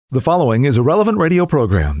The following is a Relevant Radio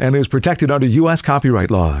program and is protected under U.S.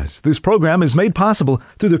 copyright laws. This program is made possible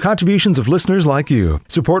through the contributions of listeners like you.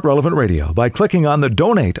 Support Relevant Radio by clicking on the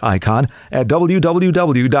donate icon at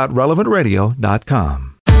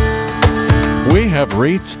www.relevantradio.com. We have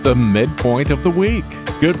reached the midpoint of the week.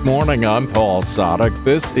 Good morning, I'm Paul Sadek.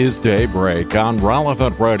 This is Daybreak on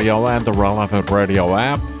Relevant Radio and the Relevant Radio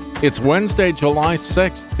app. It's Wednesday, July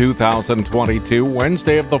 6th, 2022,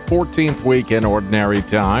 Wednesday of the 14th week in Ordinary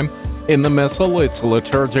Time. In the Missal, it's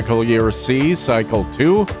Liturgical Year C, Cycle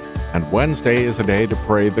 2, and Wednesday is a day to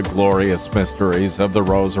pray the glorious mysteries of the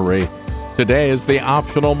Rosary. Today is the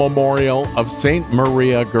optional memorial of Saint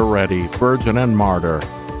Maria Goretti, Virgin and Martyr.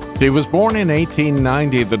 She was born in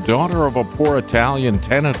 1890, the daughter of a poor Italian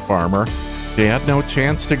tenant farmer. She had no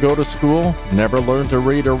chance to go to school, never learned to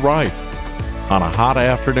read or write. On a hot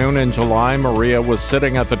afternoon in July, Maria was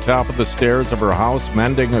sitting at the top of the stairs of her house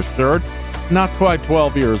mending a shirt, not quite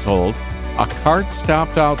 12 years old. A cart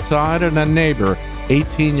stopped outside and a neighbor,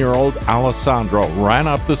 18-year-old Alessandro, ran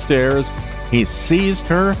up the stairs. He seized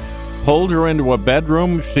her, pulled her into a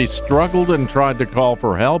bedroom. She struggled and tried to call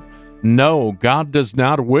for help. "No, God does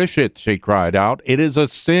not wish it," she cried out. "It is a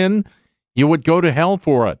sin. You would go to hell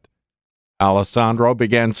for it." Alessandro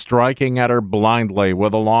began striking at her blindly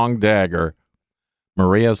with a long dagger.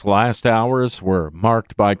 Maria's last hours were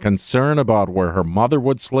marked by concern about where her mother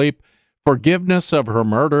would sleep, forgiveness of her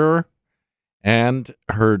murderer, and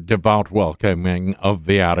her devout welcoming of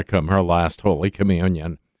Viaticum, her last Holy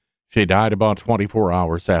Communion. She died about 24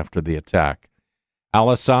 hours after the attack.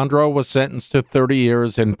 Alessandro was sentenced to 30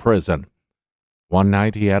 years in prison. One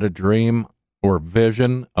night he had a dream or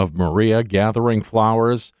vision of Maria gathering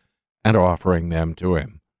flowers and offering them to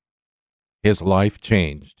him. His life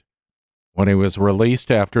changed. When he was released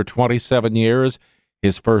after 27 years,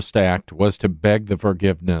 his first act was to beg the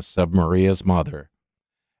forgiveness of Maria's mother.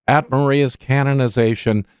 At Maria's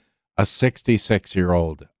canonization, a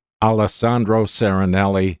 66-year-old Alessandro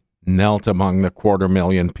Serenelli knelt among the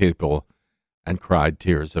 250,000 people and cried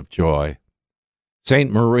tears of joy.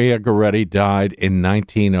 Saint Maria Goretti died in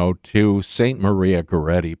 1902. Saint Maria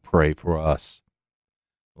Goretti, pray for us.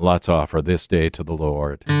 Let's offer this day to the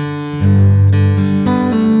Lord.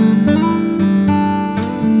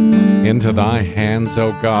 Into thy hands,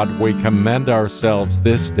 O God, we commend ourselves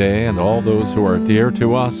this day and all those who are dear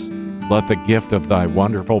to us. Let the gift of thy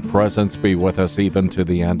wonderful presence be with us even to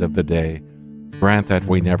the end of the day. Grant that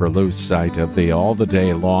we never lose sight of thee all the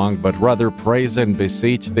day long, but rather praise and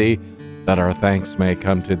beseech thee, that our thanks may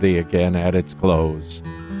come to thee again at its close.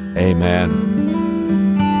 Amen.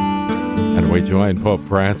 And we join Pope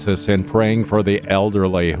Francis in praying for the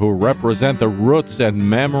elderly who represent the roots and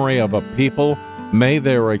memory of a people. May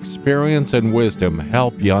their experience and wisdom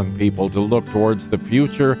help young people to look towards the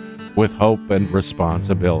future with hope and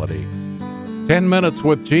responsibility. 10 Minutes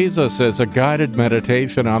with Jesus is a guided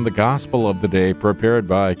meditation on the gospel of the day prepared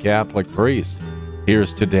by a Catholic priest.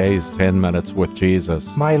 Here's today's 10 Minutes with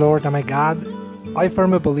Jesus. My Lord and my God, I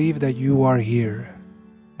firmly believe that you are here,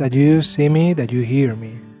 that you see me, that you hear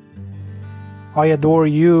me. I adore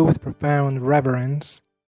you with profound reverence.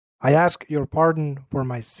 I ask your pardon for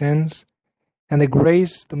my sins and the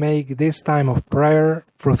grace to make this time of prayer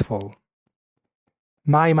fruitful.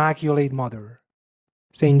 My Immaculate Mother,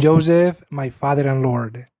 Saint Joseph, my Father and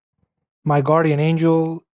Lord, my guardian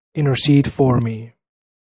angel, intercede for me.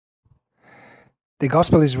 The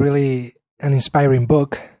Gospel is really an inspiring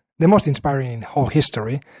book, the most inspiring in whole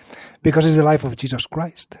history, because it's the life of Jesus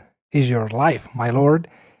Christ. It's your life, my Lord,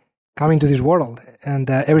 coming to this world. And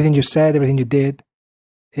everything you said, everything you did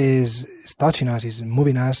is touching us, is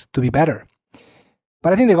moving us to be better.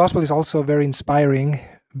 But I think the Gospel is also very inspiring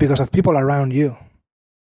because of people around you,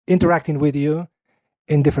 interacting with you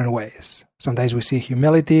in different ways. Sometimes we see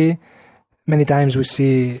humility, many times we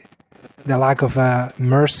see the lack of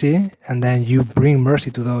mercy, and then you bring mercy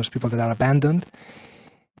to those people that are abandoned.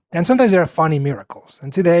 And sometimes there are funny miracles.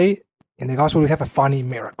 And today, in the Gospel, we have a funny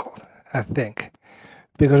miracle, I think,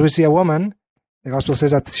 because we see a woman, the Gospel says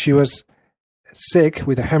that she was sick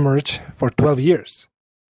with a hemorrhage for 12 years,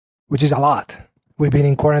 which is a lot. We've been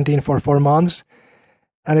in quarantine for 4 months,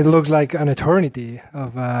 and it looks like an eternity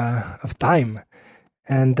of time.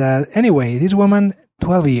 And anyway, this woman,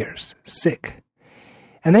 12 years, sick.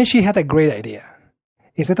 And then she had a great idea.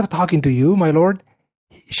 Instead of talking to you, my Lord,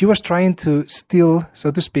 she was trying to steal,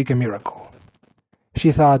 so to speak, a miracle.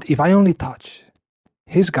 She thought, if I only touch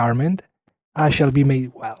his garment, I shall be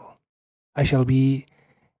made well. I shall be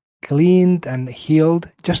cleaned and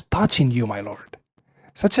healed just touching you, my Lord.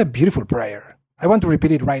 Such a beautiful prayer. I want to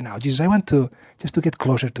repeat it right now. Jesus, I want to just to get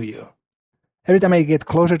closer to you. Every time I get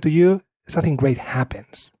closer to you, something great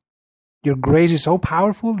happens. Your grace is so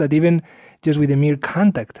powerful that even just with a mere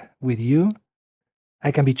contact with you,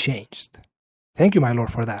 I can be changed. Thank you, my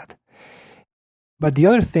Lord, for that. But the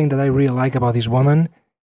other thing that I really like about this woman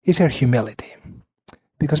is her humility.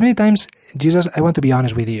 Because many times, Jesus, I want to be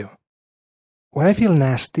honest with you. When I feel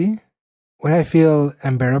nasty, when I feel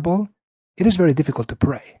unbearable, it is very difficult to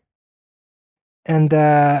pray. And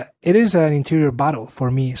it is an interior battle for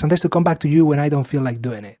me, sometimes to come back to you when I don't feel like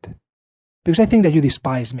doing it. Because I think that you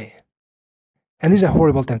despise me. And this is a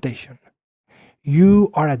horrible temptation. You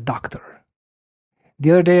are a doctor. The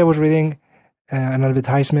other day I was reading an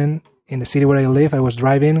advertisement in the city where I live. I was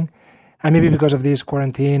driving, and maybe because of this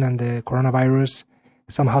quarantine and the coronavirus,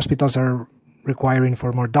 some hospitals are requiring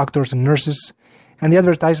for more doctors and nurses. And the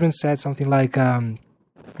advertisement said something like,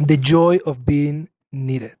 the joy of being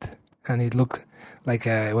needed. And it looked like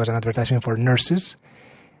it was an advertisement for nurses.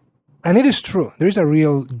 And it is true. There is a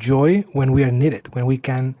real joy when we are needed, when we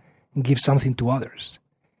can give something to others.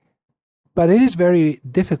 But it is very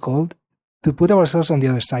difficult to put ourselves on the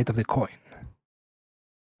other side of the coin,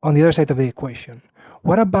 on the other side of the equation.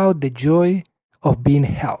 What about the joy of being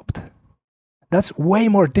helped? That's way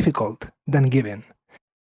more difficult than giving.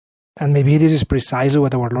 And maybe this is precisely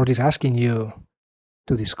what our Lord is asking you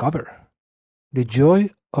to discover. The joy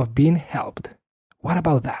of being helped. What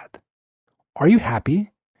about that? Are you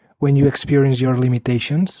happy when you experience your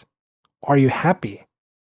limitations? Are you happy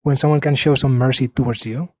when someone can show some mercy towards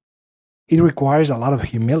you? It requires a lot of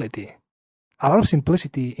humility, a lot of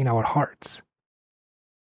simplicity in our hearts.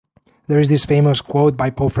 There is this famous quote by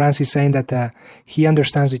Pope Francis saying that he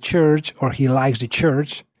understands the church, or he likes the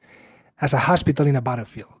church, as a hospital in a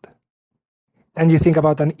battlefield. And you think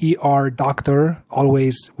about an ER doctor,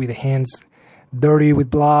 always with the hands dirty with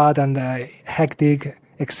blood and a hectic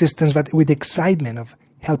existence, but with the excitement of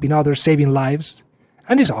helping others, saving lives.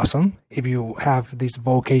 And it's awesome if you have this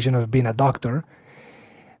vocation of being a doctor.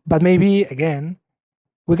 But maybe, again,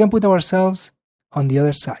 we can put ourselves on the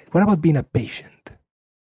other side. What about being a patient?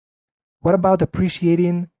 What about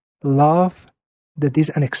appreciating love that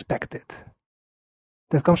is unexpected,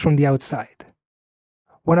 that comes from the outside?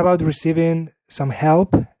 What about receiving some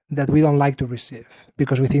help that we don't like to receive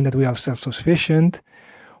because we think that we are self-sufficient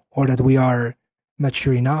or that we are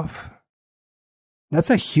mature enough?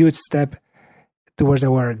 That's a huge step towards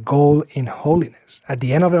our goal in holiness. At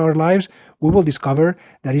the end of our lives, we will discover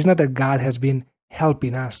that it's not that God has been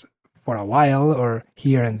helping us for a while or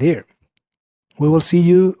here and there. We will see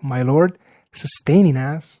you, my Lord, sustaining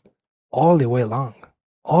us all the way along,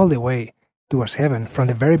 all the way towards heaven from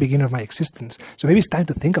the very beginning of my existence. So maybe it's time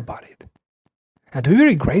to think about it and to be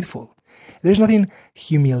very grateful. There's nothing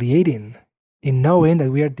humiliating in knowing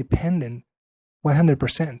that we are dependent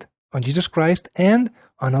 100% on Jesus Christ and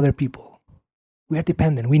on other people. We are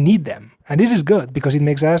dependent. We need them. And this is good because it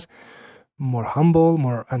makes us more humble,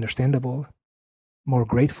 more understandable, more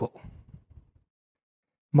grateful.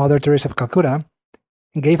 Mother Teresa of Calcutta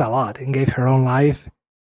gave a lot and gave her own life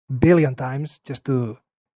a billion times just to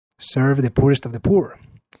serve the poorest of the poor.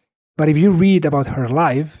 But if you read about her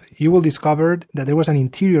life, you will discover that there was an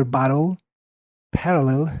interior battle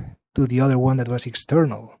parallel to the other one that was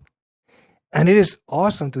external. And it is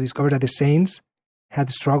awesome to discover that the saints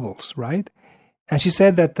had struggles, right? And she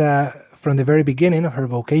said that from the very beginning of her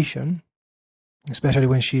vocation, especially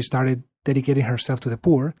when she started dedicating herself to the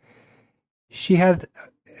poor, she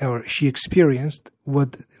experienced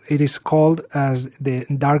what it is called as the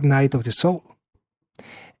dark night of the soul.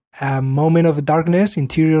 A moment of darkness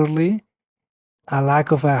interiorly, a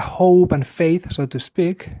lack of a hope and faith, so to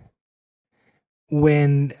speak,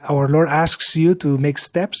 when our Lord asks you to make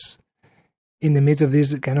steps in the midst of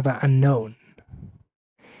this kind of unknown.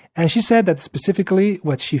 And she said that specifically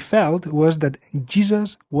what she felt was that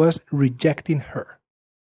Jesus was rejecting her,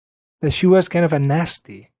 that she was kind of a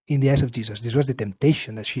nasty in the eyes of Jesus. This was the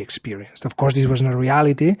temptation that she experienced. Of course, this was not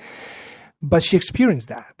reality, but she experienced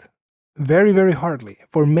that very, very hardly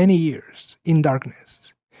for many years in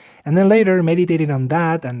darkness. And then later, meditating on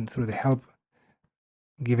that and through the help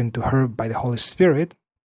given to her by the Holy Spirit,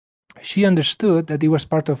 she understood that it was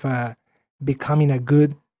part of becoming a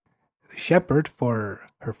good shepherd for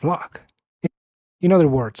her flock. In other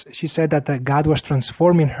words, she said that God was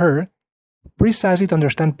transforming her precisely to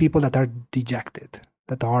understand people that are dejected,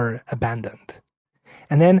 that are abandoned.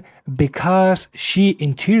 And then because she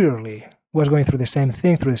interiorly was going through the same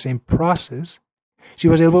thing, through the same process, she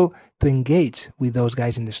was able to engage with those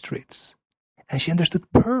guys in the streets. And she understood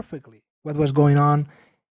perfectly what was going on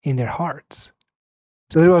in their hearts.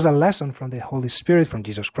 So there was a lesson from the Holy Spirit, from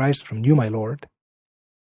Jesus Christ, from you, my Lord,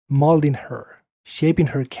 molding her, shaping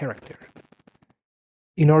her character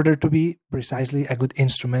in order to be precisely a good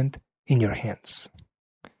instrument in your hands.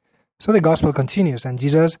 So the gospel continues, and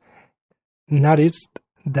Jesus noticed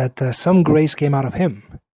that some grace came out of him.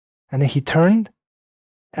 And then he turned,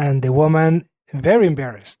 and the woman, very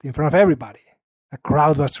embarrassed in front of everybody, a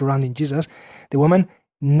crowd was surrounding Jesus, the woman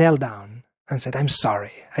knelt down and said, "I'm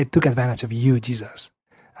sorry, I took advantage of you, Jesus.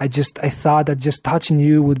 I thought that just touching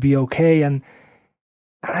you would be okay." And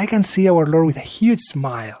I can see our Lord with a huge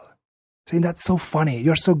smile, saying, "That's so funny,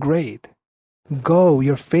 you're so great. Go,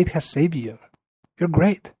 your faith has saved you. You're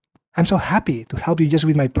great. I'm so happy to help you just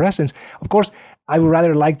with my presence." Of course, I would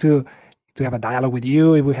rather like to have a dialogue with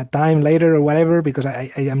you if we had time later or whatever, because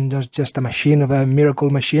I am just a machine of a miracle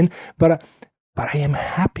machine. But I am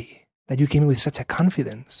happy that you came with such a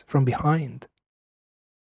confidence from behind.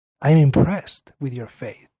 I am impressed with your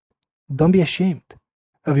faith. Don't be ashamed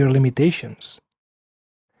of your limitations.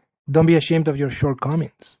 Don't be ashamed of your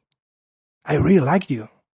shortcomings. I really like you.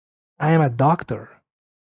 I am a doctor.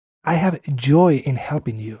 I have joy in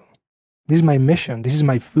helping you. This is my mission. This is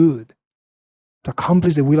my food. To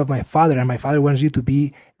accomplish the will of my Father, and my Father wants you to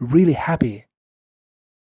be really happy.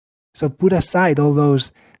 So put aside all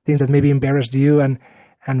those things that maybe embarrassed you and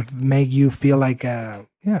make you feel like a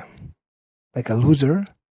loser,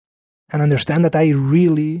 and understand that I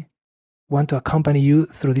really want to accompany you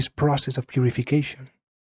through this process of purification.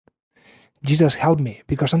 Jesus, help me,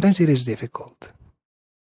 because sometimes it is difficult.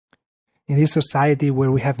 In this society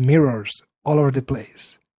where we have mirrors all over the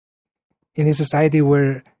place, in this society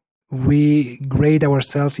where we grade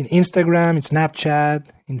ourselves in Instagram, in Snapchat,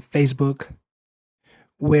 in Facebook,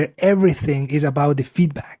 where everything is about the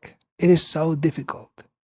feedback, it is so difficult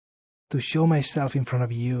to show myself in front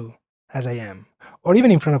of you as I am, or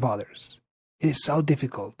even in front of others. It is so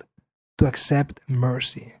difficult to accept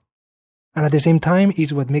mercy. And at the same time,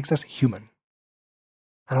 it's what makes us human.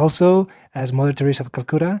 And also, as Mother Teresa of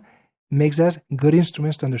Calcutta, makes us good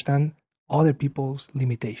instruments to understand other people's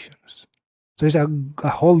limitations. So it's a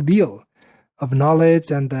whole deal of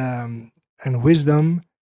knowledge and wisdom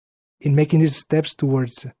in making these steps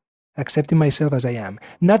towards accepting myself as I am.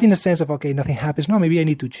 Not in the sense of, okay, nothing happens. No, maybe I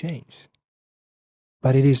need to change.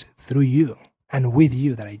 But it is through you and with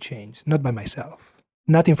you that I change, not by myself,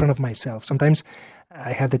 not in front of myself. Sometimes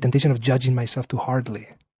I have the temptation of judging myself too hardly.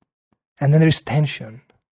 And then there is tension.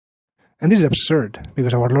 And this is absurd,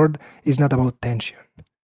 because our Lord is not about tension.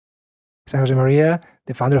 San Josemaria,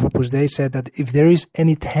 the founder of Opus Dei, said that if there is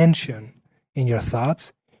any tension in your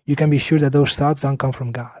thoughts, you can be sure that those thoughts don't come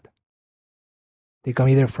from God. They come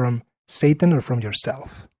either from Satan or from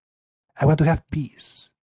yourself. I want to have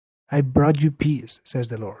peace. I brought you peace, says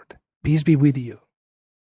the Lord. Peace be with you.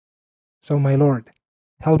 So, my Lord,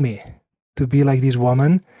 help me to be like this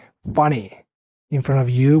woman, funny in front of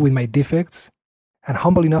you with my defects, and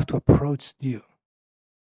humble enough to approach you.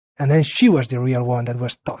 And then she was the real one that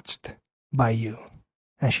was touched by you,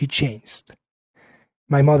 and she changed.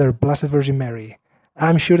 My mother, Blessed Virgin Mary,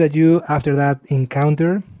 I'm sure that you, after that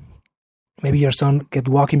encounter, maybe your son kept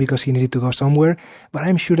walking because he needed to go somewhere, but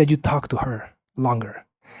I'm sure that you talked to her longer.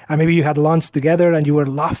 And maybe you had lunch together and you were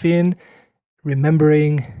laughing,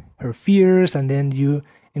 remembering her fears, and then you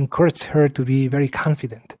encouraged her to be very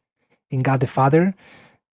confident in God the Father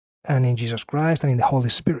and in Jesus Christ and in the Holy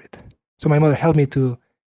Spirit. So my mother, help me to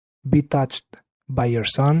be touched by your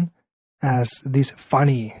son as this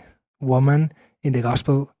funny woman in the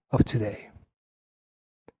gospel of today.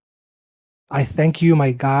 I thank you,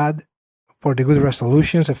 my God, for the good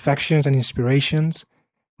resolutions, affections, and inspirations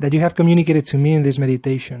that you have communicated to me in this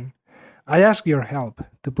meditation. I ask your help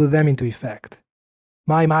to put them into effect.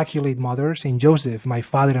 My Immaculate Mother, Saint Joseph, my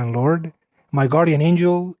Father and Lord, my guardian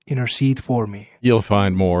angel, intercede for me. You'll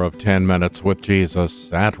find more of 10 Minutes with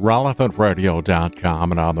Jesus at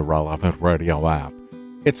relevantradio.com and on the Relevant Radio app.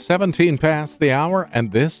 It's 17 past the hour,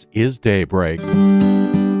 and this is Daybreak.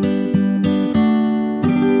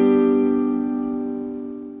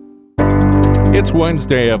 It's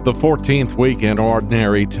Wednesday of the 14th week in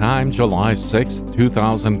Ordinary Time, July 6th,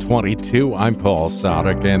 2022. I'm Paul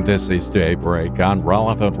Sadek, and this is Daybreak on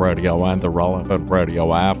Relevant Radio and the Relevant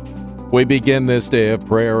Radio app. We begin this day of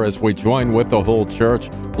prayer as we join with the whole church,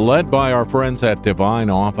 led by our friends at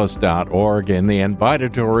divineoffice.org in the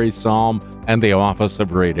invitatory psalm and the office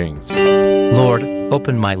of readings. Lord,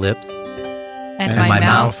 open my lips, and my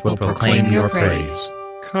mouth will proclaim your praise.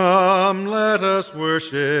 Come, let us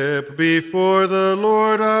worship before the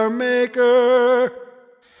Lord our Maker.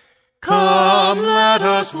 Come, let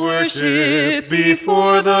us worship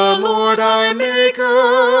before the Lord our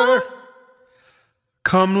Maker.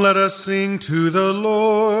 Come, let us sing to the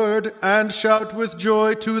Lord and shout with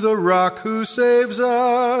joy to the Rock who saves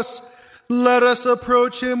us. Let us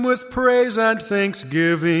approach him with praise and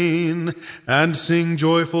thanksgiving, and sing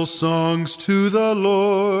joyful songs to the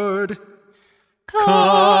Lord.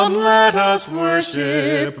 Come, let us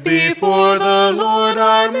worship before the Lord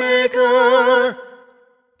our Maker.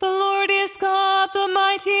 The Lord is God, the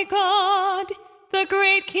mighty God, the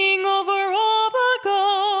great King over all the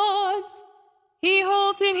gods. He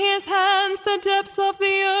holds in his hands the depths of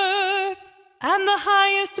the earth, and the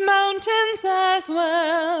highest mountains as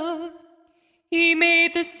well. He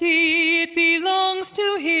made the sea, it belongs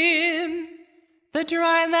to him. The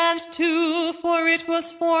dry land too, for it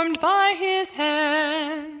was formed by his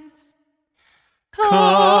hands.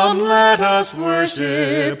 Come, let us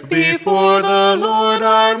worship before the Lord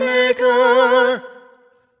our Maker.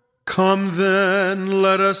 Come then,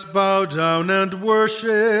 let us bow down and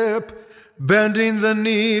worship, bending the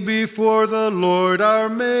knee before the Lord our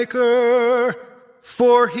Maker.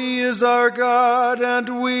 For he is our God,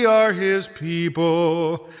 and we are his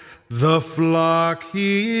people, the flock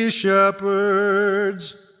he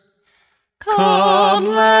shepherds. Come,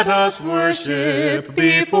 let us worship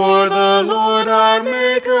before the Lord our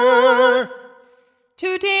Maker.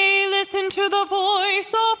 Today listen to the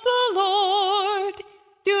voice of the Lord.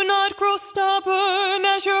 Do not grow stubborn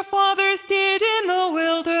as your fathers did in the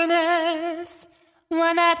wilderness,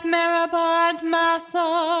 when at Meribah and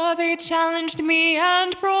Massah they challenged me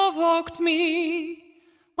and provoked me,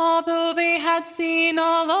 although they had seen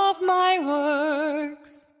all of my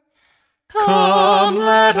works. Come,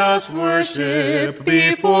 let us worship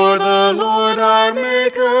before the Lord our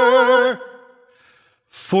Maker.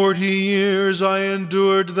 40 years I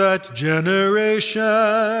endured that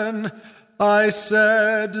generation. I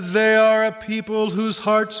said, they are a people whose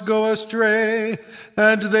hearts go astray,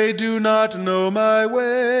 and they do not know my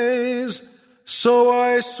ways. So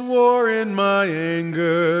I swore in my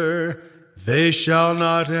anger, they shall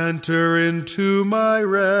not enter into my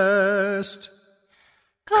rest.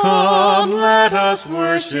 Come, let us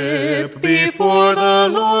worship before the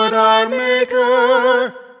Lord our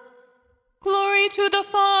Maker. Glory to the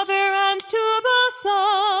Father, and to the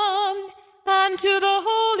Son, and to the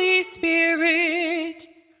Holy Spirit,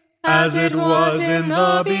 as it was in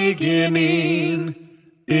the beginning,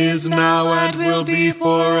 is now, and will be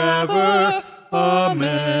forever.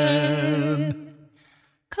 Amen.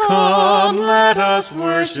 Come, let us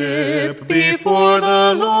worship before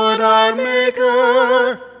the Lord our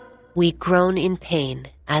Maker. We groan in pain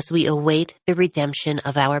as we await the redemption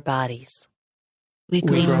of our bodies. We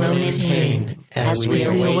groan in pain as we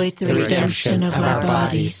await the redemption of our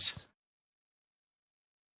bodies.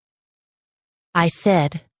 I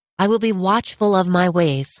said, I will be watchful of my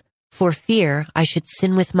ways, for fear I should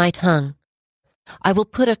sin with my tongue. I will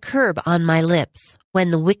put a curb on my lips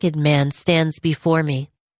when the wicked man stands before me.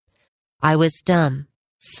 I was dumb,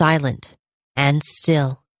 silent, and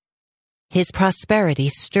still. His prosperity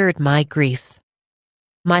stirred my grief.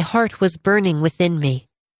 My heart was burning within me.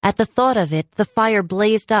 At the thought of it, the fire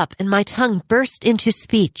blazed up, and my tongue burst into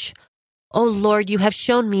speech. O Lord, you have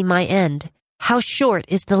shown me my end. How short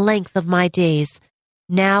is the length of my days.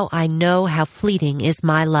 Now I know how fleeting is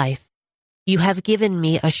my life. You have given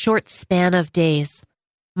me a short span of days.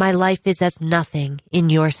 My life is as nothing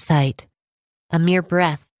in your sight. A mere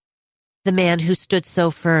breath, the man who stood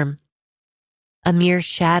so firm. A mere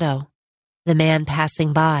shadow, the man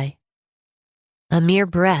passing by. A mere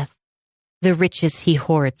breath, the riches he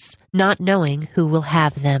hoards, not knowing who will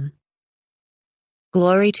have them.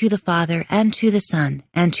 Glory to the Father, and to the Son,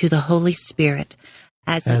 and to the Holy Spirit,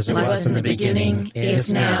 as it was in the beginning, is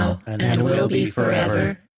now, and will be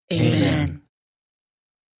forever. Amen.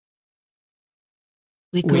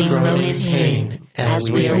 We groan in pain as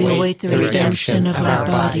we await the redemption of our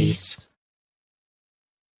bodies.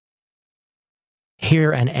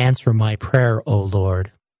 Hear and answer my prayer, O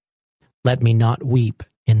Lord. Let me not weep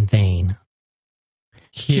in vain.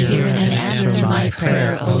 Hear and answer my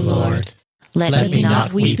prayer, O Lord. Let me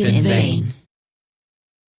not weep in vain.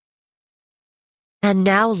 And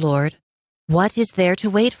now, Lord, what is there to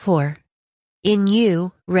wait for? In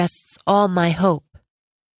you rests all my hope.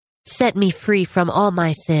 Set me free from all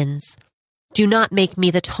my sins. Do not make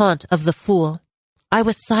me the taunt of the fool. I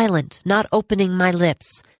was silent, not opening my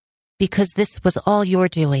lips, because this was all your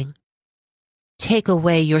doing. Take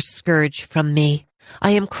away your scourge from me. I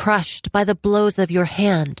am crushed by the blows of your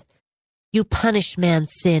hand. You punish man's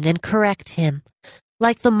sin and correct him.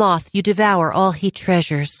 Like the moth, you devour all he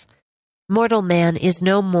treasures. Mortal man is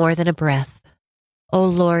no more than a breath. O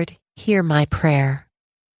Lord, hear my prayer.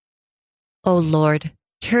 O Lord,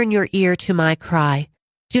 turn your ear to my cry.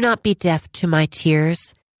 Do not be deaf to my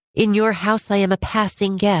tears. In your house I am a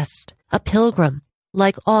passing guest, a pilgrim.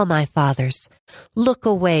 like all my fathers. Look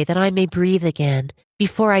away that I may breathe again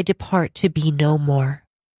before I depart to be no more.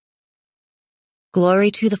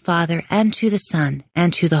 Glory to the Father, and to the Son,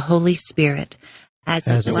 and to the Holy Spirit, as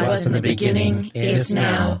it was in the beginning, is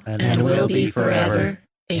now, and will be forever.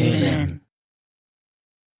 Amen.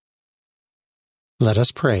 Let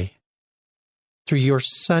us pray. Through your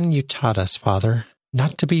Son you taught us, Father,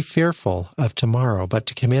 not to be fearful of tomorrow, but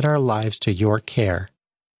to commit our lives to your care.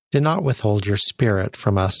 Do not withhold your Spirit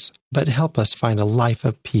from us, but help us find a life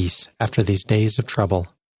of peace after these days of trouble.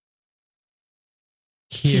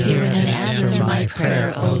 Hear and answer my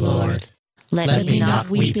prayer, O Lord. Let me not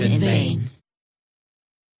weep in vain.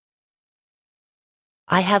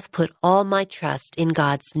 I have put all my trust in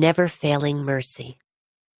God's never-failing mercy.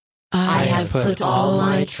 I have put all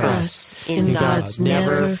my trust in God's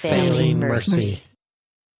never-failing mercy.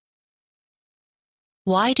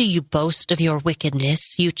 Why do you boast of your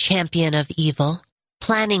wickedness, you champion of evil,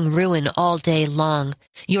 planning ruin all day long,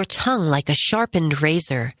 your tongue like a sharpened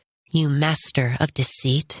razor, you master of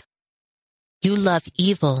deceit? You love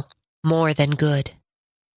evil more than good,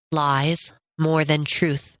 lies more than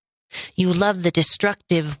truth. You love the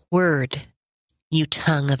destructive word, you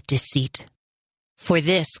tongue of deceit. For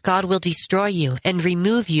this God will destroy you and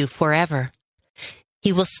remove you forever.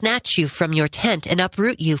 He will snatch you from your tent and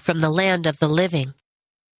uproot you from the land of the living.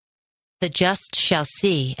 The just shall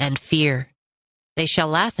see and fear. They shall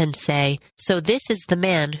laugh and say, "So this is the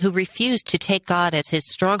man who refused to take God as his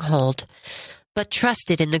stronghold, but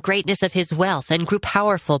trusted in the greatness of his wealth and grew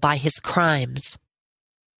powerful by his crimes."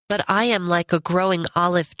 But I am like a growing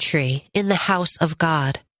olive tree in the house of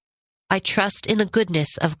God. I trust in the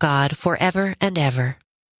goodness of God forever and ever.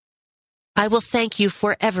 I will thank you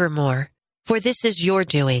forevermore, for this is your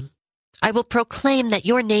doing. I will proclaim that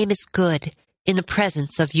your name is good in the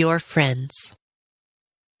presence of your friends.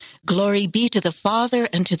 Glory be to the Father,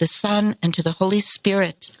 and to the Son, and to the Holy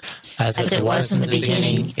Spirit, as it was in the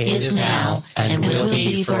beginning, is now, and will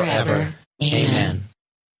be forever. Amen.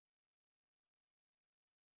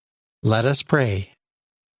 Let us pray.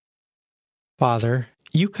 Father,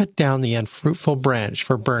 you cut down the unfruitful branch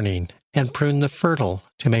for burning, and prune the fertile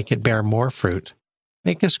to make it bear more fruit.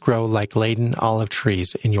 Make us grow like laden olive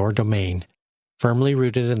trees in your domain, firmly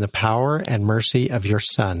rooted in the power and mercy of your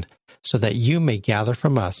Son, so that you may gather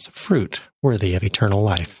from us fruit worthy of eternal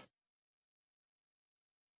life.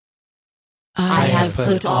 I have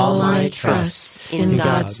put all my trust in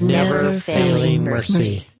God's never-failing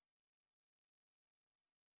mercy.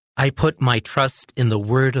 I put my trust in the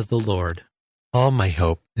word of the Lord. All my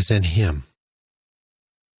hope is in him.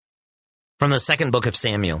 From the second book of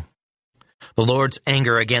Samuel. The Lord's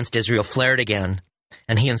anger against Israel flared again,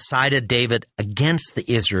 and he incited David against the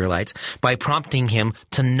Israelites by prompting him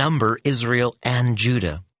to number Israel and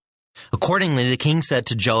Judah. Accordingly, the king said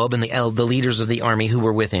to Joab and the leaders of the army who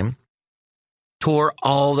were with him, "Tour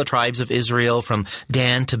all the tribes of Israel from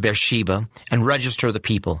Dan to Beersheba and register the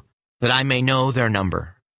people, that I may know their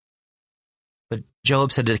number." But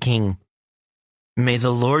Joab said to the king, "May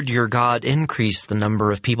the Lord your God increase the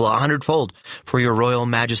number of people 100-fold for your royal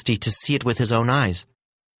majesty to see it with his own eyes.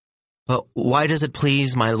 But why does it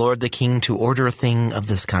please my lord the king to order a thing of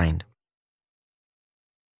this kind?"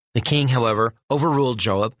 The king, however, overruled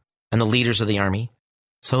Joab and the leaders of the army,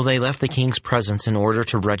 so they left the king's presence in order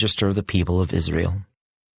to register the people of Israel.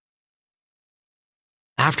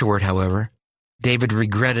 Afterward, however, David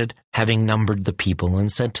regretted having numbered the people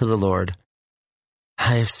and said to the Lord,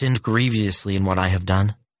 "I have sinned grievously in what I have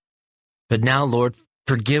done. But now, Lord,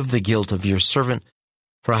 forgive the guilt of your servant,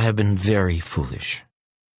 for I have been very foolish."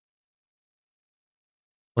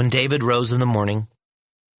 When David rose in the morning,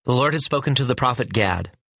 the Lord had spoken to the prophet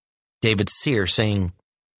Gad, David's seer, saying,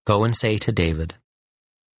 "Go and say to David,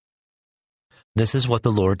 this is what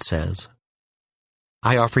the Lord says.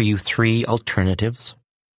 I offer you 3 alternatives.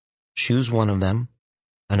 Choose one of them,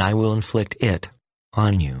 and I will inflict it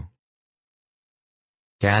on you."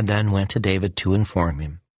 Gad then went to David to inform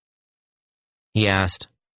him. He asked,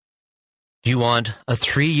 "Do you want a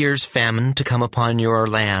 3 years famine to come upon your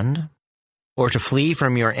land, or to flee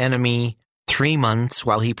from your enemy 3 months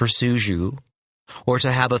while he pursues you, or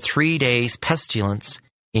to have a 3 days pestilence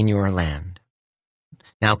in your land?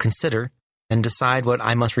 Now consider and decide what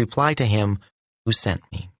I must reply to him who sent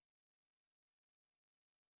me."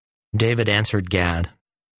 David answered Gad,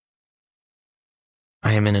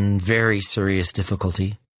 "I am in very serious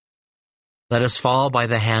difficulty. Let us fall by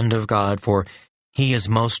the hand of God, for he is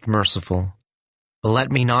most merciful, but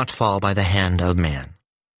let me not fall by the hand of man."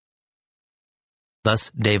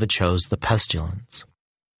 Thus David chose the pestilence.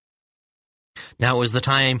 Now it was the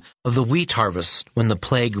time of the wheat harvest when the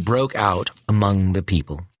plague broke out among the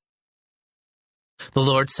people. The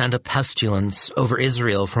Lord sent a pestilence over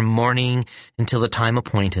Israel from morning until the time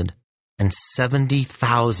appointed, and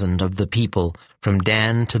 70,000 of the people from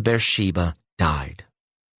Dan to Beersheba died.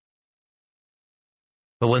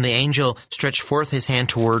 But when the angel stretched forth his hand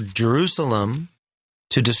toward Jerusalem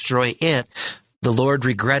to destroy it, the Lord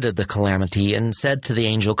regretted the calamity and said to the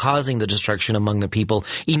angel causing the destruction among the people,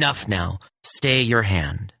 "Enough now, stay your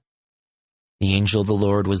hand." The angel of the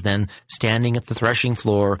Lord was then standing at the threshing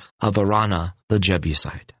floor of Araunah the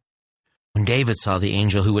Jebusite. When David saw the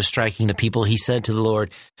angel who was striking the people, he said to the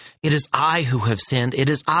Lord, "It is I who have sinned. It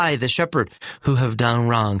is I, the shepherd, who have done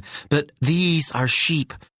wrong. But these are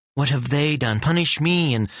sheep. What have they done? Punish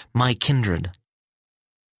me and my kindred."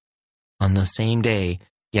 On the same day,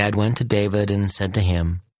 Gad went to David and said to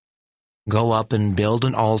him, "Go up and build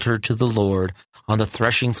an altar to the Lord on the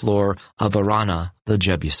threshing floor of Araunah the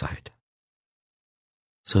Jebusite."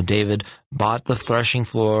 So David bought the threshing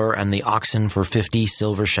floor and the oxen for 50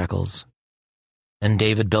 silver shekels. And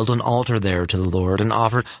David built an altar there to the Lord and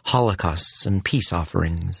offered holocausts and peace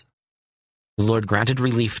offerings. The Lord granted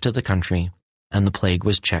relief to the country, and the plague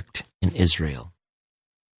was checked in Israel.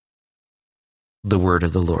 The word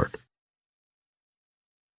of the Lord.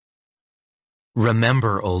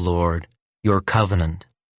 Remember, O Lord, your covenant,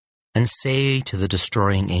 and say to the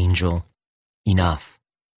destroying angel, "Enough,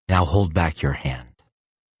 now hold back your hand."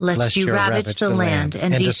 Lest you ravage the land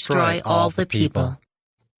and destroy all the people.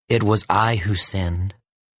 It was I who sinned,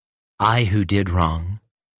 I who did wrong.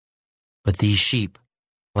 But these sheep,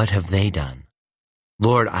 what have they done?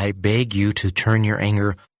 Lord, I beg you to turn your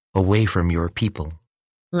anger away from your people.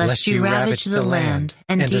 Lest you ravage the land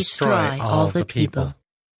and destroy all the people.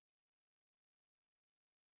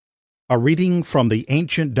 A reading from the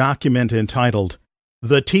ancient document entitled,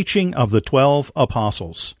 The Teaching of the 12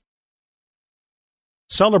 Apostles.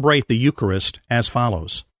 Celebrate the Eucharist as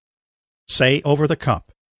follows. Say over the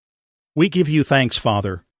cup, "We give you thanks,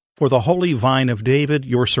 Father, for the holy vine of David,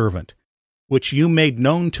 your servant, which you made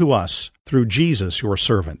known to us through Jesus, your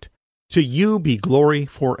servant. To you be glory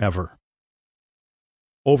forever."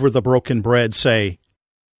 Over the broken bread say,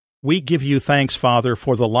 "We give you thanks, Father,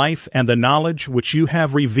 for the life and the knowledge which you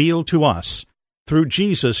have revealed to us through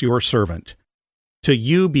Jesus, your servant. To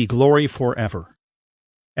you be glory forever."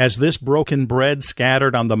 As this broken bread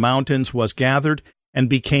scattered on the mountains was gathered and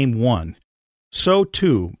became one, so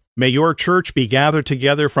too may your church be gathered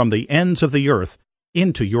together from the ends of the earth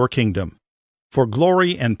into your kingdom. For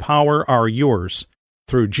glory and power are yours,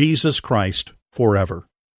 through Jesus Christ forever.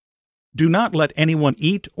 Do not let anyone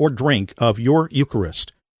eat or drink of your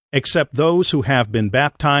Eucharist, except those who have been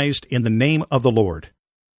baptized in the name of the Lord.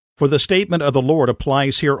 For the statement of the Lord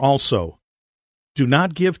applies here also. Do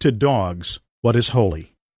not give to dogs what is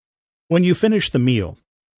holy. When you finish the meal,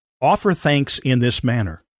 offer thanks in this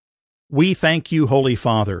manner. We thank you, Holy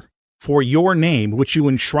Father, for your name which you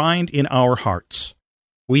enshrined in our hearts.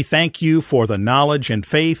 We thank you for the knowledge and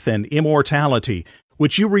faith and immortality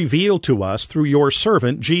which you revealed to us through your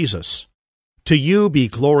servant Jesus. To you be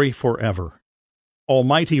glory forever.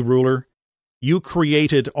 Almighty Ruler, you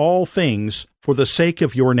created all things for the sake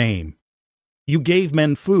of your name. You gave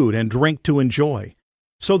men food and drink to enjoy,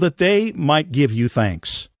 so that they might give you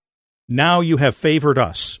thanks. Now you have favored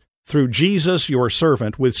us, through Jesus your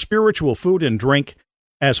servant, with spiritual food and drink,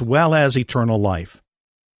 as well as eternal life.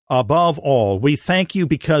 Above all, we thank you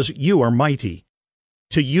because you are mighty.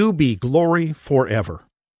 To you be glory forever.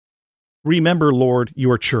 Remember, Lord,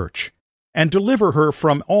 your church, and deliver her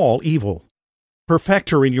from all evil. Perfect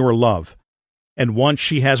her in your love, and once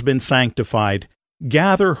she has been sanctified,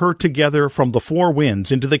 gather her together from the four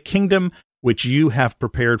winds into the kingdom which you have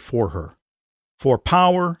prepared for her. For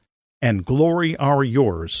power and glory are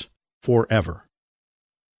yours forever.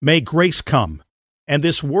 May grace come, and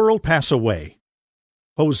this world pass away.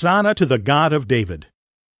 Hosanna to the God of David.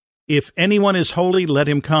 If anyone is holy, let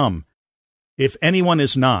him come. If anyone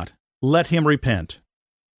is not, let him repent.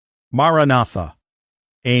 Maranatha.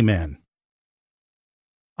 Amen.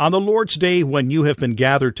 On the Lord's Day, when you have been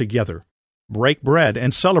gathered together, break bread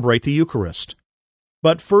and celebrate the Eucharist.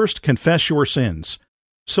 But first confess your sins,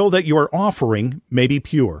 so that your offering may be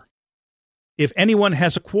pure. If anyone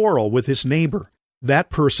has a quarrel with his neighbor, that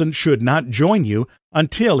person should not join you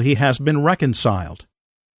until he has been reconciled.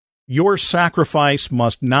 Your sacrifice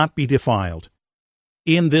must not be defiled.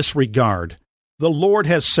 In this regard, the Lord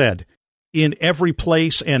has said, "In every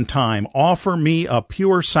place and time offer me a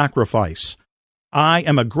pure sacrifice. I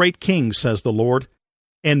am a great king," says the Lord,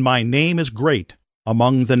 "and my name is great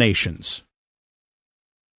among the nations."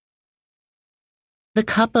 The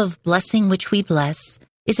cup of blessing which we bless,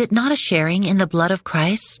 is it not a sharing in the blood of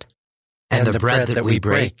Christ? And the bread that we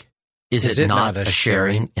break, is it not a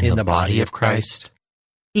sharing in the body of Christ?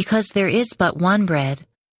 Because there is but one bread,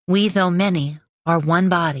 we, though many, are one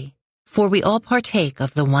body, for we all partake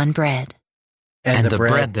of the one bread. And the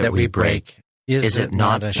bread that we break, is it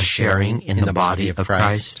not a sharing in the body of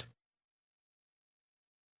Christ?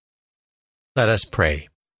 Let us pray.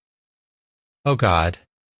 O God,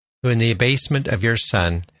 who in the abasement of your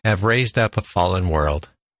Son have raised up a fallen world,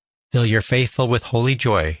 fill your faithful with holy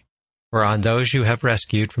joy, for on those you have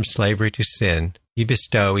rescued from slavery to sin, you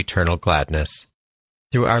bestow eternal gladness.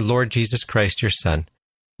 Through our Lord Jesus Christ, your Son,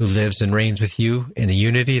 who lives and reigns with you in the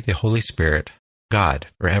unity of the Holy Spirit, God,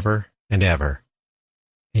 forever and ever.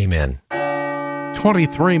 Amen.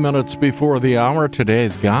 23 minutes before the hour,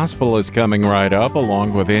 today's gospel is coming right up,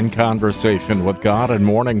 along with In Conversation with God and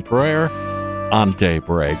Morning Prayer on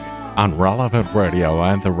Daybreak, on Relevant Radio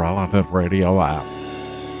and the Relevant Radio app.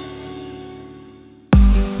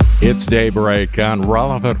 It's Daybreak on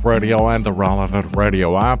Relevant Radio and the Relevant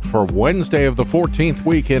Radio app for Wednesday of the 14th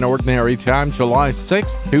week in Ordinary Time, July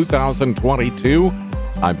 6th, 2022.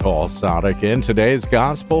 I'm Paul Sadek. In today's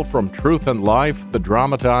Gospel from Truth and Life, the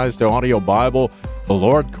dramatized audio Bible, the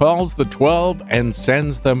Lord calls the 12 and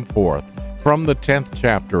sends them forth, from the 10th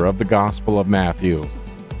chapter of the Gospel of Matthew.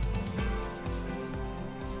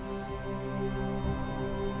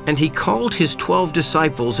 And he called his 12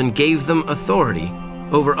 disciples and gave them authority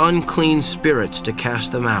over unclean spirits to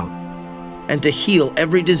cast them out, and to heal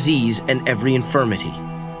every disease and every infirmity.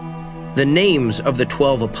 The names of the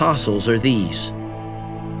 12 apostles are these: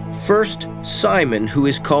 first, Simon, who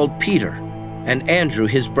is called Peter, and Andrew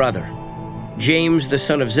his brother, James the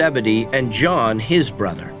son of Zebedee, and John his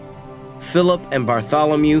brother, Philip and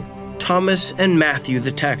Bartholomew, Thomas and Matthew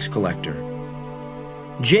the tax collector,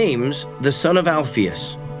 James the son of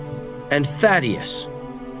Alphaeus, and Thaddeus,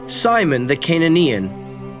 Simon the Cananean,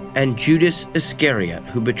 and Judas Iscariot,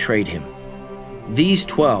 who betrayed him. These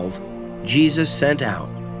 12 Jesus sent out,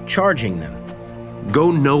 charging them,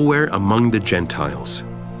 "Go nowhere among the Gentiles,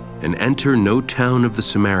 and enter no town of the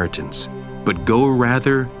Samaritans, but go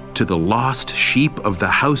rather to the lost sheep of the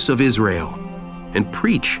house of Israel, and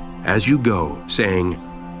preach as you go, saying,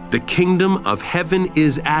 the kingdom of heaven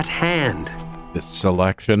is at hand." This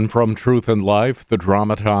selection from Truth and Life, the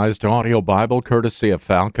dramatized audio Bible courtesy of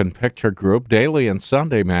Falcon Picture Group. Daily and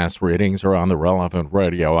Sunday Mass readings are on the Relevant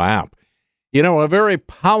Radio app. You know, a very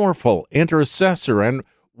powerful intercessor and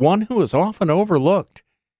one who is often overlooked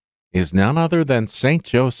is none other than St.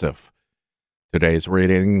 Joseph. Today's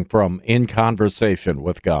reading from In Conversation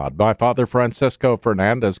with God by Father Francisco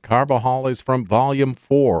Fernandez Carvajal is from Volume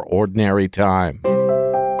 4, Ordinary Time.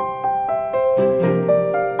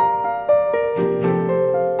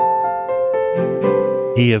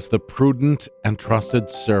 He is the prudent and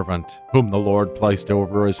trusted servant whom the Lord placed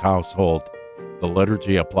over his household. The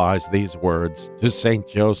liturgy applies these words to St.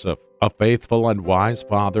 Joseph, a faithful and wise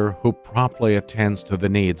father who promptly attends to the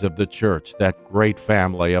needs of the church, that great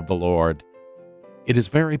family of the Lord. It is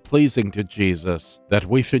very pleasing to Jesus that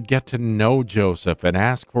we should get to know Joseph and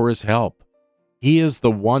ask for his help. He is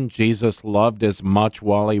the one Jesus loved as much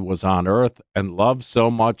while he was on earth and loves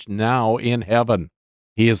so much now in heaven.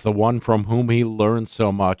 He is the one from whom he learned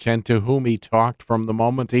so much and to whom he talked from the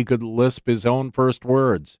moment he could lisp his own first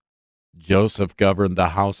words. Joseph governed the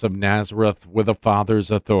house of Nazareth with a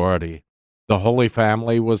father's authority. The Holy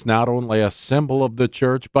Family was not only a symbol of the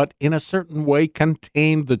church, but in a certain way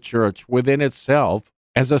contained the church within itself,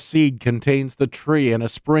 as a seed contains the tree and a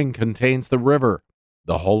spring contains the river.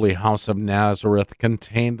 The Holy House of Nazareth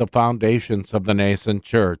contained the foundations of the nascent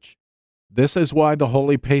church. This is why the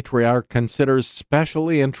Holy Patriarch considers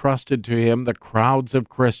specially entrusted to him the crowds of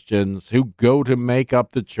Christians who go to make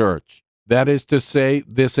up the church. That is to say,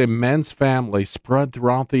 this immense family spread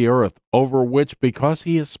throughout the earth, over which, because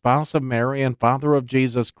he is spouse of Mary and father of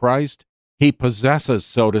Jesus Christ, he possesses,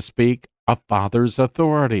 so to speak, a father's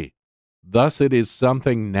authority. Thus it is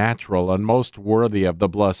something natural and most worthy of the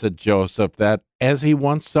blessed Joseph that, as he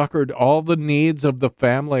once succored all the needs of the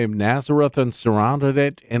family of Nazareth and surrounded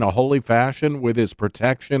it in a holy fashion with his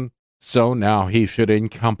protection, so now he should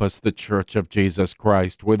encompass the Church of Jesus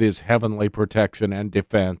Christ with his heavenly protection and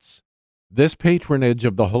defense. This patronage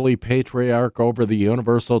of the Holy Patriarch over the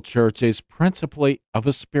universal Church is principally of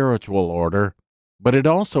a spiritual order, but it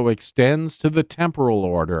also extends to the temporal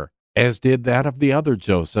order, as did that of the other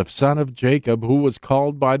Joseph, son of Jacob, who was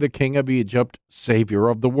called by the king of Egypt Savior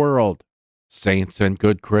of the world. Saints and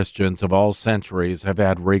good Christians of all centuries have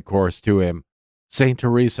had recourse to him. St.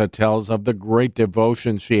 Teresa tells of the great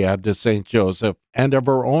devotion she had to St. Joseph and of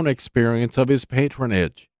her own experience of his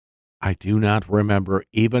patronage. I do not remember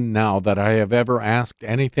even now that I have ever asked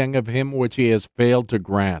anything of him which he has failed to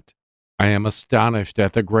grant. I am astonished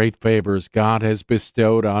at the great favors God has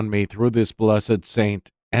bestowed on me through this blessed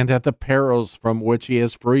saint, and at the perils from which he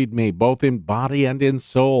has freed me both in body and in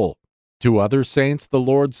soul. To other saints the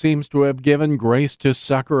Lord seems to have given grace to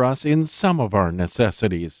succor us in some of our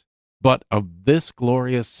necessities. But of this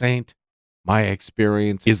glorious saint, my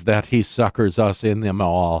experience is that he succors us in them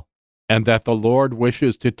all, and that the Lord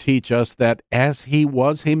wishes to teach us that as he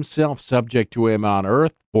was himself subject to him on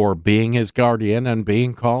earth, for being his guardian and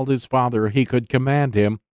being called his Father he could command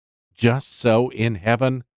him, just so in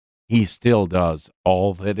heaven he still does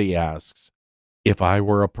all that he asks. If I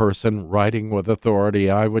were a person writing with authority,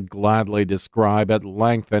 I would gladly describe at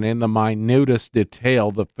length and in the minutest detail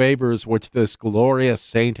the favors which this glorious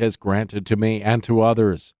saint has granted to me and to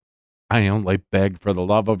others. I only beg for the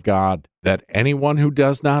love of God that anyone who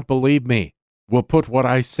does not believe me will put what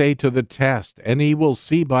I say to the test, and he will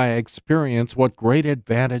see by experience what great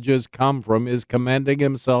advantages come from his commending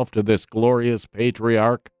himself to this glorious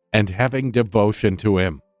patriarch and having devotion to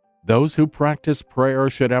him. Those who practice prayer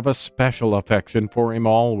should have a special affection for him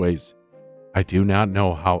always. I do not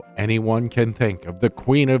know how anyone can think of the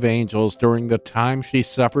Queen of Angels during the time she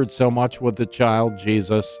suffered so much with the child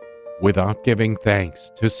Jesus without giving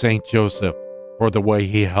thanks to St. Joseph for the way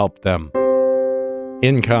he helped them.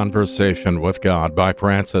 In Conversation with God by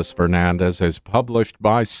Francis Fernandez is published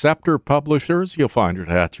by Scepter Publishers. You'll find it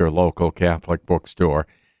at your local Catholic bookstore.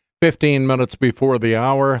 15 minutes before the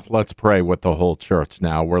hour, let's pray with the whole church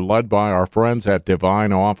now. We're led by our friends at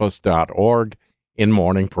divineoffice.org in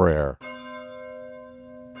morning prayer.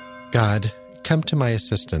 God, come to my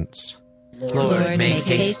assistance. Lord, make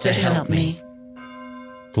haste to help me.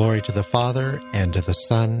 Glory to the Father, and to the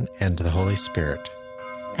Son, and to the Holy Spirit.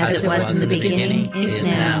 As it was in the beginning, is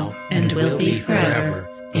now, and will be forever.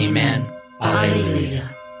 Amen.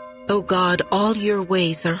 Alleluia. O God, all your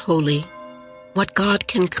ways are holy. What God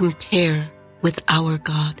can compare with our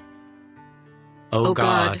God? O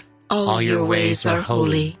God, all your ways are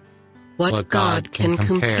holy. What God can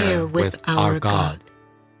compare with our God?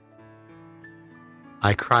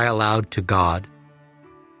 I cry aloud to God.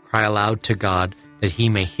 Cry aloud to God that he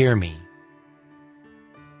may hear me.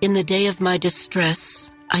 In the day of my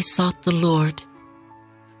distress, I sought the Lord.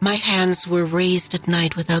 My hands were raised at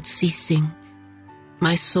night without ceasing.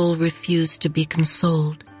 My soul refused to be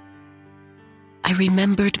consoled. I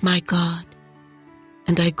remembered my God,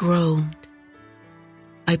 and I groaned.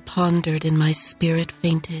 I pondered, and my spirit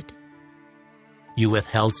fainted. You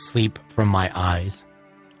withheld sleep from my eyes.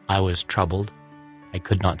 I was troubled. I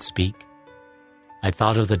could not speak. I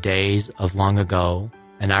thought of the days of long ago,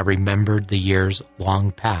 and I remembered the years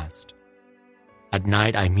long past. At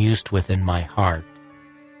night I mused within my heart.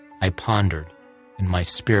 I pondered, and my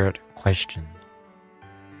spirit questioned.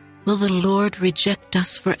 Will the Lord reject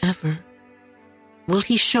us forever? Will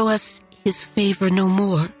he show us his favor no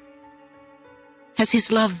more? Has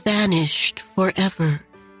his love vanished forever?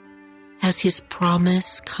 Has his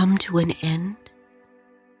promise come to an end?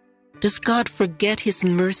 Does God forget his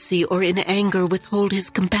mercy, or in anger withhold his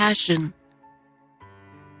compassion?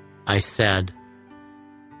 I said,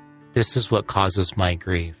 this is what causes my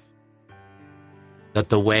grief, that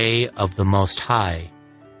the way of the Most High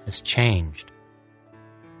has changed.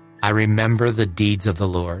 I remember the deeds of the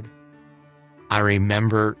Lord. I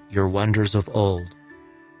remember your wonders of old.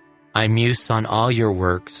 I muse on all your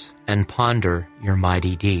works and ponder your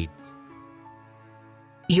mighty deeds.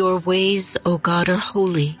 Your ways, O God, are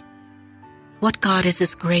holy. What God is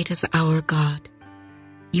as great as our God?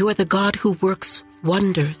 You are the God who works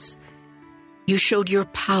wonders. You showed your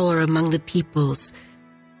power among the peoples.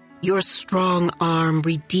 Your strong arm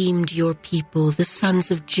redeemed your people, the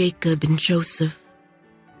sons of Jacob and Joseph.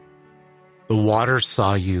 The waters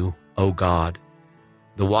saw you, O God.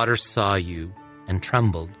 The waters saw you and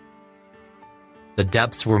trembled. The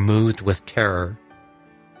depths were moved with terror.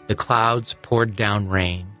 The clouds poured down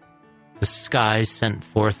rain. The skies sent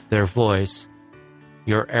forth their voice.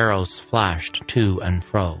 Your arrows flashed to and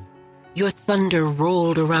fro. Your thunder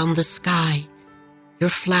rolled around the sky. Your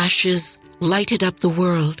flashes lighted up the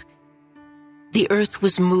world. The earth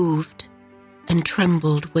was moved and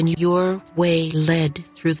trembled when your way led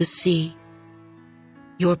through the sea,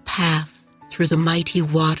 your path through the mighty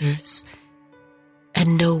waters,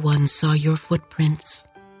 and no one saw your footprints.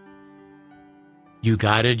 You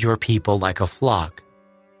guided your people like a flock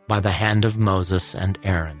by the hand of Moses and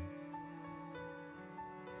Aaron.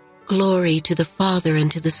 Glory to the Father, and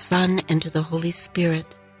to the Son, and to the Holy Spirit,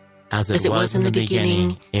 as it was in the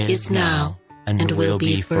beginning, is now, and will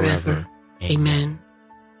be forever. Amen.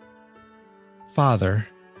 Father,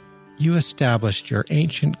 you established your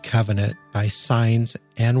ancient covenant by signs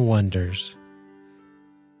and wonders.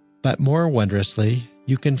 But more wondrously,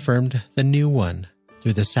 you confirmed the new one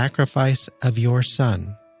through the sacrifice of your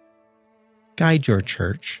Son. Guide your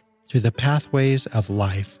church through the pathways of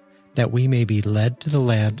life, that we may be led to the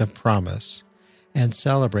land of promise and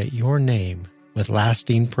celebrate your name with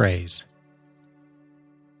lasting praise.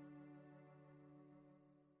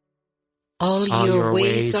 All your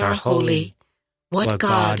ways are holy. What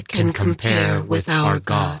God can compare with our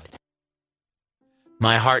God?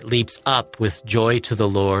 My heart leaps up with joy to the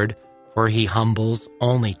Lord, for he humbles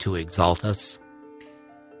only to exalt us.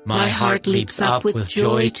 My heart leaps up with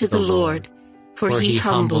joy to the Lord, for he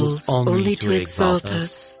humbles only to exalt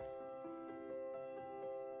us.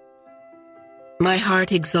 My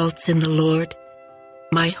heart exalts in the Lord.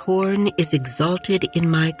 My horn is exalted in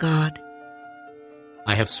my God.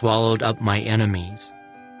 I have swallowed up my enemies.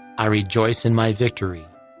 I rejoice in my victory.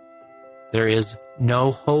 There is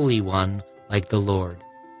no Holy One like the Lord.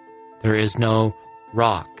 There is no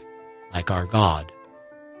rock like our God.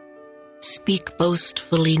 Speak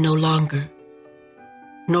boastfully no longer,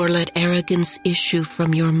 nor let arrogance issue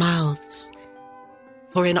from your mouths.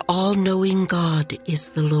 For an all-knowing God is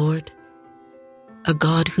the Lord, a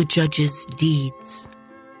God who judges deeds.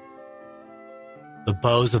 The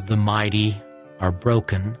bows of the mighty are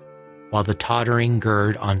broken, while the tottering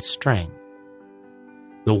gird on strength.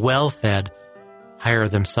 The well-fed hire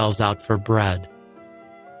themselves out for bread,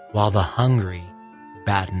 while the hungry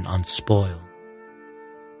batten on spoil.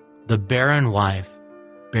 The barren wife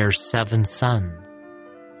bears 7 sons,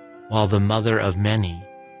 while the mother of many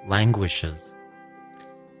languishes.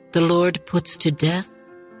 The Lord puts to death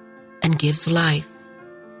and gives life.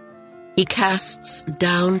 He casts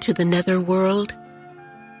down to the netherworld.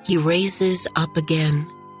 He raises up again.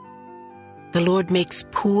 The Lord makes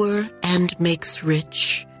poor and makes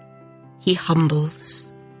rich. He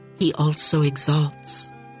humbles. He also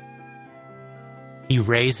exalts. He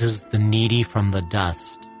raises the needy from the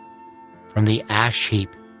dust. From the ash heap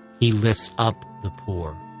he lifts up the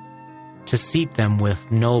poor, to seat them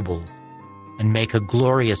with nobles and make a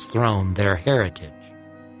glorious throne their heritage.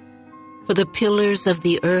 For the pillars of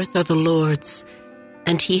the earth are the Lord's,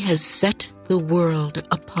 and he has set the world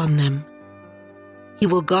upon them. He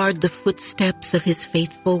will guard the footsteps of his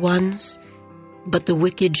faithful ones, but the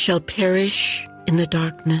wicked shall perish in the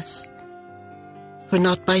darkness. For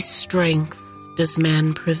not by strength does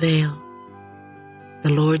man prevail. The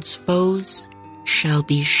Lord's foes shall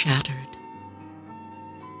be shattered.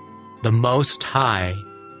 The Most High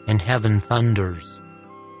in heaven thunders.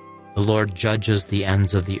 The Lord judges the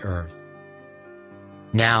ends of the earth.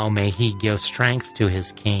 Now may he give strength to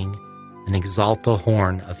his king and exalt the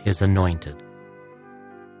horn of his anointed.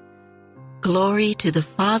 Glory to the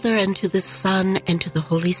Father, and to the Son, and to the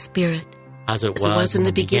Holy Spirit. As it was in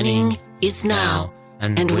the beginning, is now,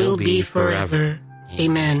 and will be forever.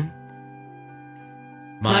 Amen.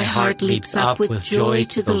 My heart leaps up with joy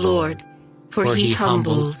to the Lord, for he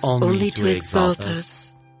humbles only to exalt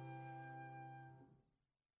us.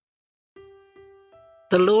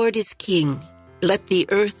 The Lord is King. Let the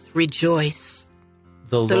earth rejoice.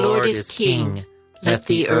 The Lord is King. Let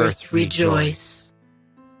the earth rejoice.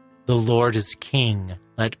 The Lord is King.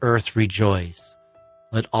 Let earth rejoice.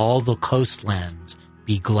 Let all the coastlands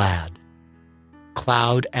be glad.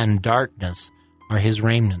 Cloud and darkness are his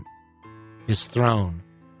raiment, his throne,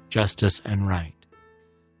 justice and right.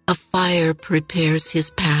 A fire prepares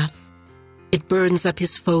his path. It burns up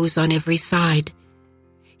his foes on every side.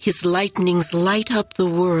 His lightnings light up the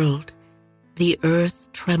world. The earth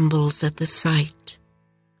trembles at the sight.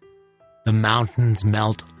 The mountains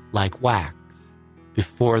melt like wax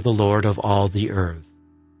before the Lord of all the earth.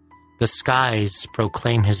 The skies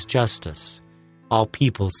proclaim his justice. All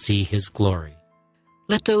people see his glory.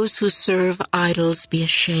 Let those who serve idols be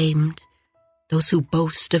ashamed, those who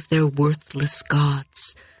boast of their worthless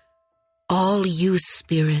gods. All you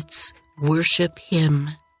spirits, worship him.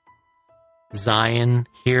 Zion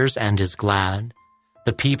hears and is glad.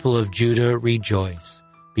 The people of Judah rejoice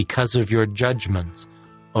because of your judgments,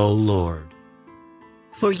 O Lord.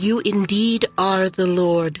 For you indeed are the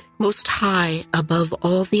Lord, most high above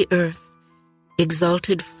all the earth,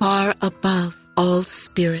 exalted far above all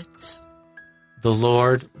spirits. The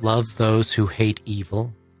Lord loves those who hate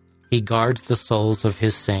evil. He guards the souls of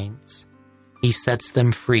his saints. He sets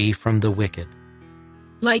them free from the wicked.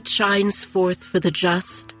 Light shines forth for the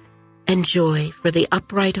just, and joy for the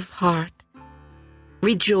upright of heart.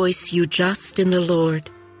 Rejoice, you just, in the Lord.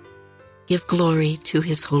 give glory to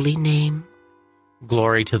his holy name.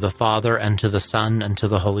 Glory to the Father, and to the Son, and to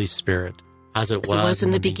the Holy Spirit, as it was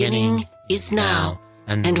in the beginning, is now,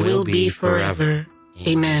 and will be forever.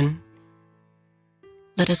 Amen.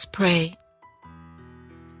 Let us pray.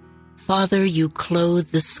 Father, you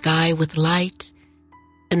clothe the sky with light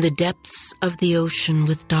and the depths of the ocean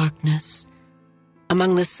with darkness.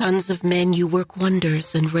 Among the sons of men you work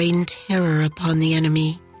wonders and rain terror upon the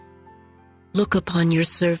enemy. Look upon your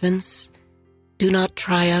servants. Do not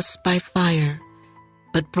try us by fire,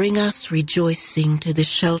 but bring us rejoicing to the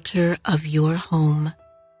shelter of your home.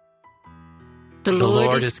 The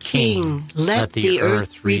Lord is King. Let the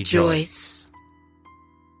earth rejoice.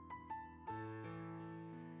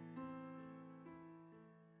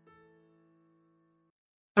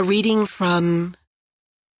 A reading from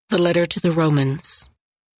the letter to the Romans.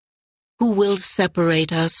 Who will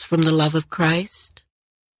separate us from the love of Christ?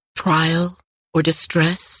 Trial or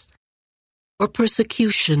distress, or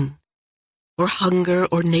persecution, or hunger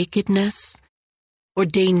or nakedness, or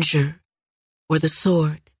danger, or the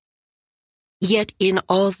sword? Yet in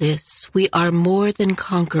all this we are more than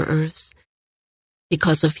conquerors,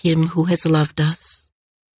 because of him who has loved us.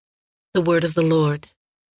 The word of the Lord.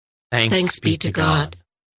 Thanks be to God.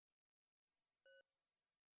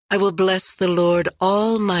 I will bless the Lord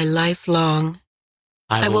all my life long.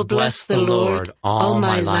 I will bless the Lord all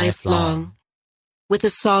my life long, with a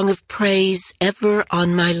song of praise ever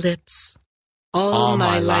on my lips. All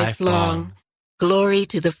my life long, glory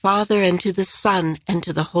to the Father, and to the Son, and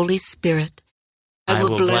to the Holy Spirit. I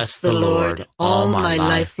will bless the Lord all my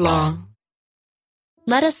life long.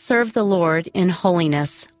 Let us serve the Lord in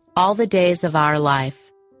holiness all the days of our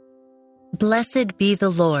life. Blessed be the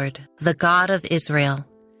Lord, the God of Israel.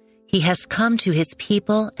 He has come to his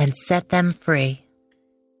people and set them free.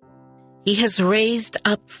 He has raised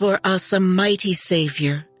up for us a mighty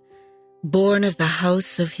Savior, born of the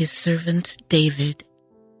house of his servant David.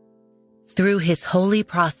 Through his holy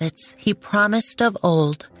prophets, he promised of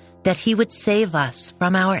old that he would save us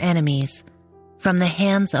from our enemies, from the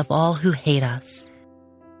hands of all who hate us.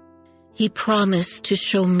 He promised to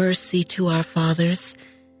show mercy to our fathers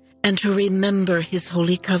and to remember his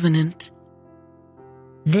holy covenant.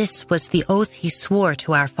 This was the oath he swore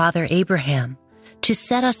to our father Abraham, to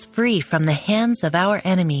set us free from the hands of our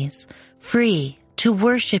enemies, free to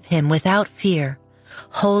worship him without fear,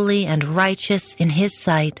 holy and righteous in his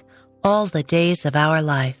sight all the days of our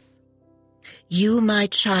life. You, my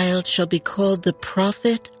child, shall be called the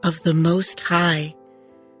prophet of the Most High,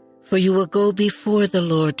 for you will go before the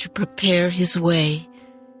Lord to prepare his way,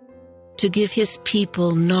 to give his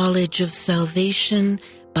people knowledge of salvation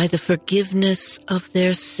by the forgiveness of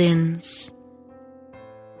their sins.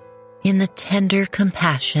 In the tender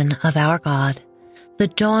compassion of our God, the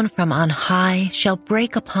dawn from on high shall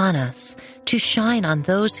break upon us to shine on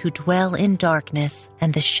those who dwell in darkness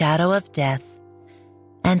and the shadow of death,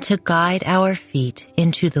 and to guide our feet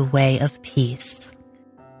into the way of peace.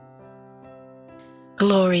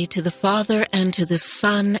 Glory to the Father, and to the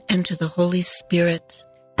Son, and to the Holy Spirit.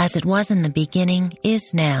 As it was in the beginning,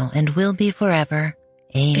 is now, and will be forever.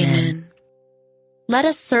 Amen. Amen. Let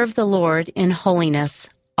us serve the Lord in holiness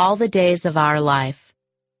all the days of our life.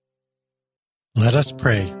 Let us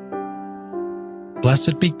pray.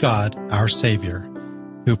 Blessed be God, our Savior,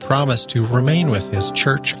 who promised to remain with his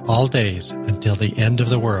church all days until the end of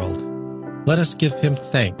the world. Let us give him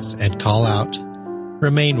thanks and call out,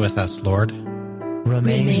 Remain with us, Lord.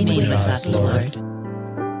 Remain with us, Lord.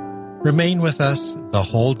 Remain with us the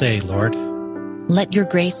whole day, Lord. Let your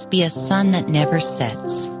grace be a sun that never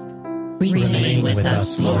sets. Remain with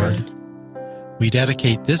us, Lord. We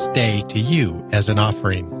dedicate this day to you as an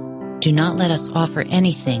offering. Do not let us offer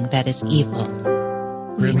anything that is evil.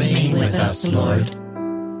 Remain with us, Lord.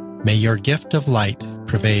 May your gift of light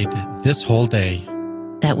pervade this whole day,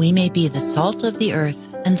 that we may be the salt of the earth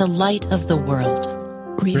and the light of the world.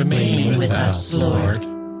 Remain with us, Lord.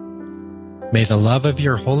 May the love of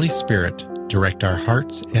your Holy Spirit direct our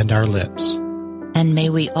hearts and our lips. And may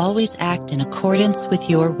we always act in accordance with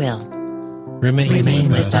your will. Remain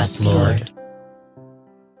with us, Lord.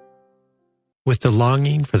 With the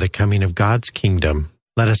longing for the coming of God's kingdom,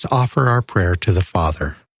 let us offer our prayer to the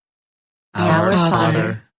Father. Our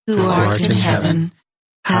Father, who art in heaven,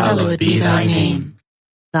 hallowed be thy name.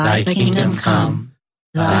 Thy kingdom come,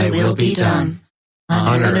 thy will be done,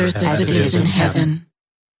 on earth as it is in heaven.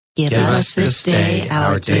 Give us this day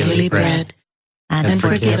our daily bread, and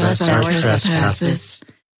forgive us our trespasses,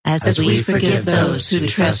 as we forgive those who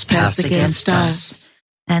trespass against us.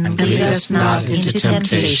 And lead us not into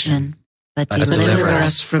temptation, but deliver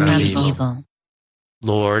us from evil.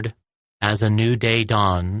 Lord, as a new day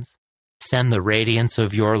dawns, Send the radiance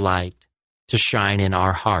of your light to shine in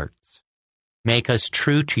our hearts. Make us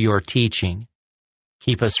true to your teaching.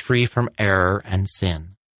 Keep us free from error and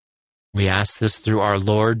sin. We ask this through our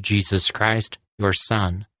Lord Jesus Christ, your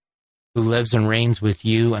Son, who lives and reigns with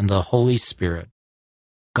you and the Holy Spirit,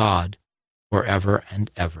 God, forever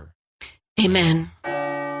and ever. Amen.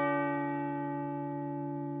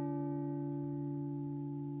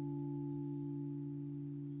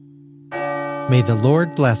 May the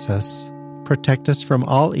Lord bless us, protect us from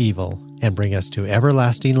all evil, and bring us to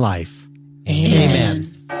everlasting life.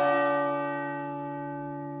 Amen.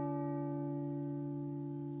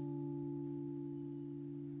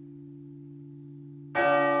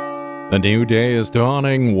 The new day is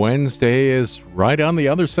dawning. Wednesday is right on the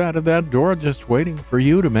other side of that door, just waiting for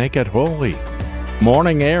you to make it holy.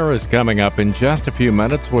 Morning Air is coming up in just a few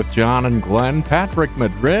minutes with John and Glenn. Patrick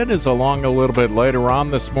Madrid is along a little bit later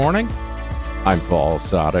on this morning. I'm Paul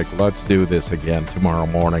Sadek. Let's do this again tomorrow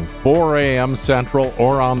morning, 4 a.m. Central,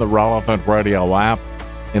 or on the Relevant Radio app.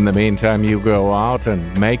 In the meantime, you go out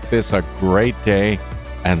and make this a great day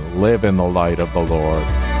and live in the light of the Lord.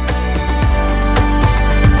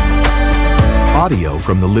 Audio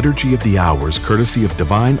from the Liturgy of the Hours, courtesy of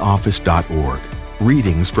DivineOffice.org.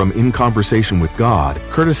 Readings from In Conversation with God,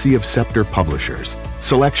 courtesy of Scepter Publishers.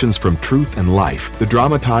 Selections from Truth and Life, the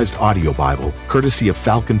dramatized audio Bible, courtesy of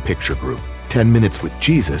Falcon Picture Group. 10 Minutes with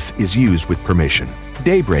Jesus is used with permission.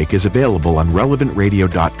 Daybreak is available on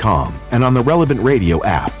RelevantRadio.com and on the Relevant Radio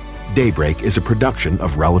app. Daybreak is a production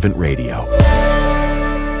of Relevant Radio.